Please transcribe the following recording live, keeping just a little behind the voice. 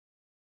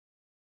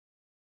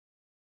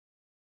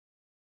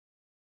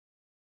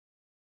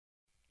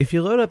If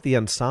you load up the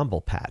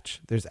Ensemble patch,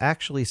 there's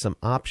actually some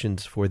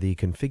options for the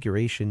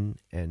configuration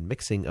and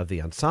mixing of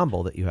the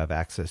ensemble that you have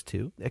access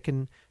to that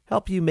can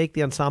help you make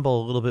the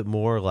ensemble a little bit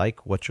more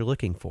like what you're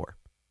looking for.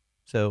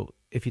 So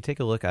if you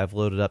take a look, I've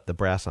loaded up the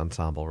brass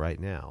ensemble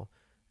right now.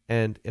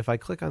 And if I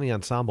click on the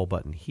ensemble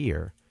button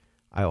here,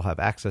 I will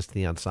have access to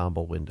the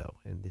ensemble window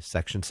and the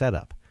section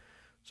setup.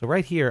 So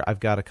right here,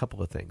 I've got a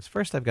couple of things.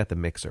 First, I've got the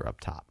mixer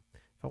up top.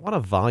 If I want to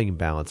volume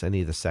balance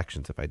any of the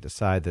sections, if I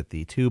decide that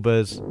the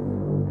tubas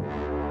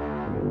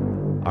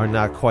are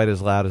not quite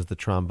as loud as the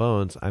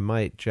trombones, I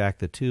might jack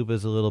the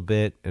tubas a little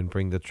bit and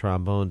bring the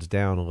trombones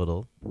down a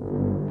little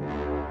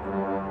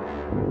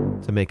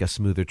to make a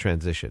smoother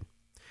transition.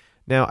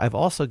 Now, I've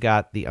also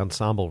got the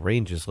ensemble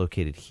ranges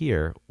located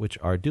here, which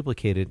are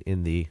duplicated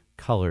in the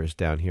colors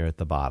down here at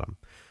the bottom.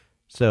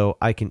 So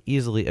I can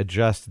easily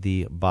adjust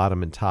the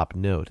bottom and top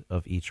note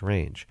of each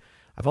range.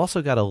 I've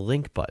also got a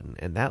link button,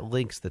 and that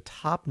links the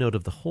top note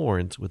of the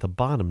horns with the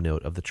bottom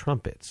note of the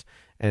trumpets.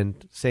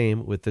 And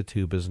same with the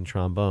tubas and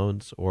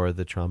trombones, or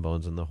the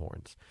trombones and the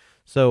horns.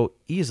 So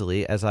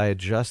easily, as I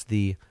adjust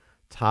the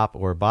top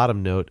or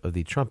bottom note of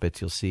the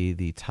trumpets, you'll see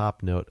the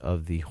top note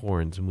of the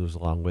horns moves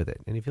along with it.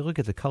 And if you look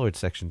at the colored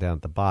section down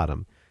at the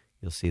bottom,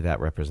 you'll see that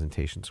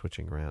representation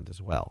switching around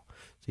as well.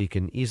 So you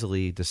can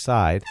easily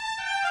decide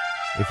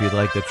if you'd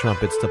like the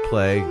trumpets to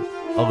play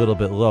a little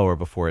bit lower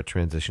before it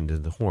transitioned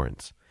into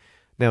horns.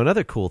 Now,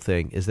 another cool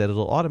thing is that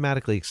it'll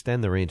automatically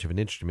extend the range of an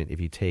instrument if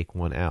you take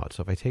one out.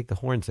 So if I take the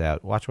horns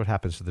out, watch what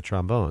happens to the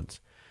trombones.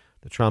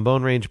 The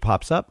trombone range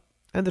pops up,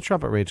 and the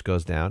trumpet range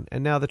goes down,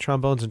 and now the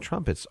trombones and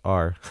trumpets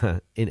are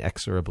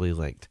inexorably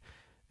linked.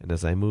 And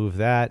as I move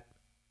that,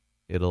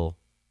 it'll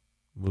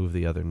move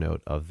the other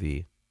note of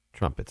the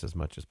trumpets as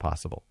much as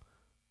possible.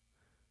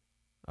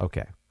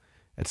 Okay.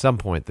 At some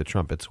point, the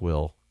trumpets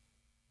will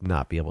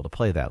not be able to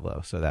play that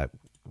low, so that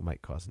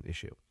might cause an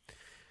issue.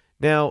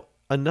 Now,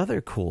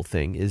 another cool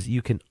thing is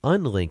you can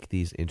unlink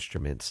these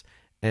instruments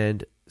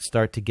and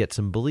start to get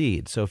some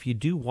bleed. So if you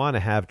do want to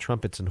have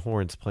trumpets and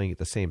horns playing at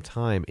the same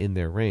time in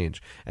their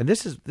range, and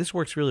this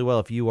works really well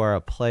if you are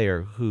a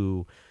player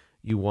who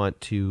you want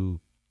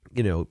to,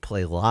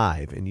 play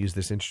live and use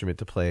this instrument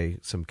to play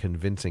some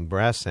convincing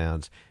brass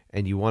sounds,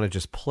 and you want to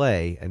just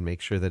play and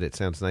make sure that it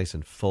sounds nice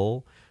and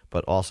full,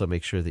 but also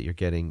make sure that you're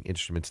getting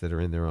instruments that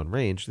are in their own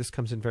range. This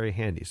comes in very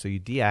handy. So you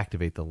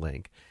deactivate the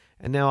link.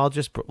 And now I'll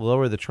just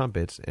lower the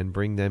trumpets and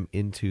bring them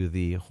into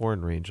the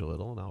horn range a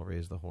little, and I'll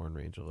raise the horn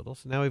range a little.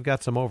 So now we've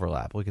got some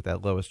overlap. Look at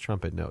that lowest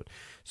trumpet note.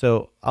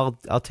 So I'll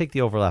take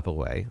the overlap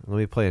away. Let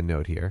me play a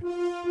note here.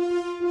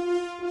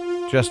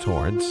 Just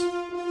horns.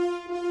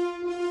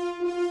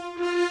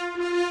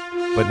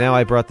 But now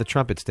I brought the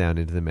trumpets down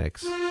into the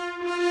mix.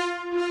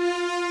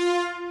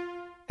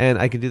 And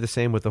I can do the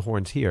same with the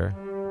horns here.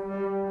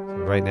 So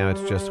right now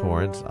it's just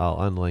horns. I'll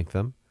unlink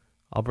them.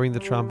 I'll bring the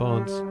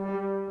trombones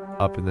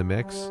up in the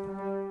mix,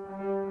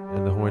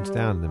 and the horns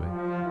down in the mix.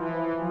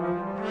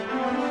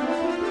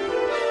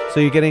 So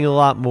you're getting a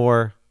lot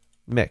more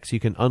mix. You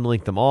can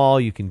unlink them all.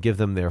 You can give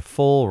them their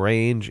full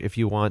range if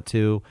you want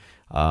to.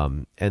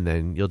 And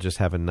then you'll just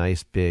have a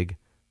nice big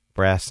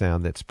brass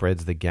sound that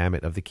spreads the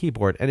gamut of the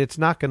keyboard. And it's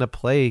not going to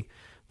play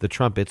the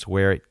trumpets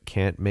where it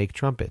can't make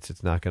trumpets.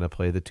 It's not going to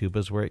play the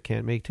tubas where it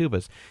can't make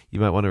tubas.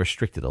 You might want to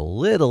restrict it a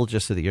little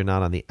just so that you're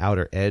not on the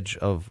outer edge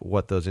of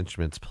what those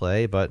instruments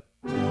play, but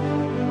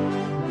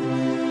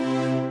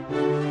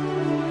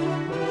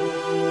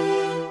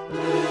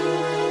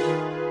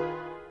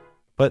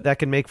that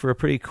can make for a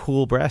pretty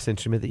cool brass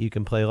instrument that you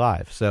can play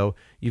live. So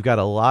you've got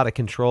a lot of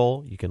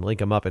control. You can link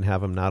them up and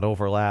have them not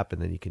overlap,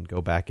 and then you can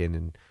go back in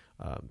and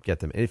get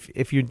them.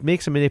 If you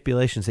make some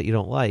manipulations that you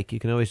don't like, you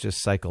can always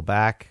just cycle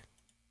back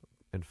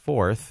and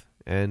forth,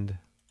 and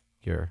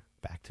you're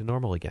back to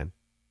normal again.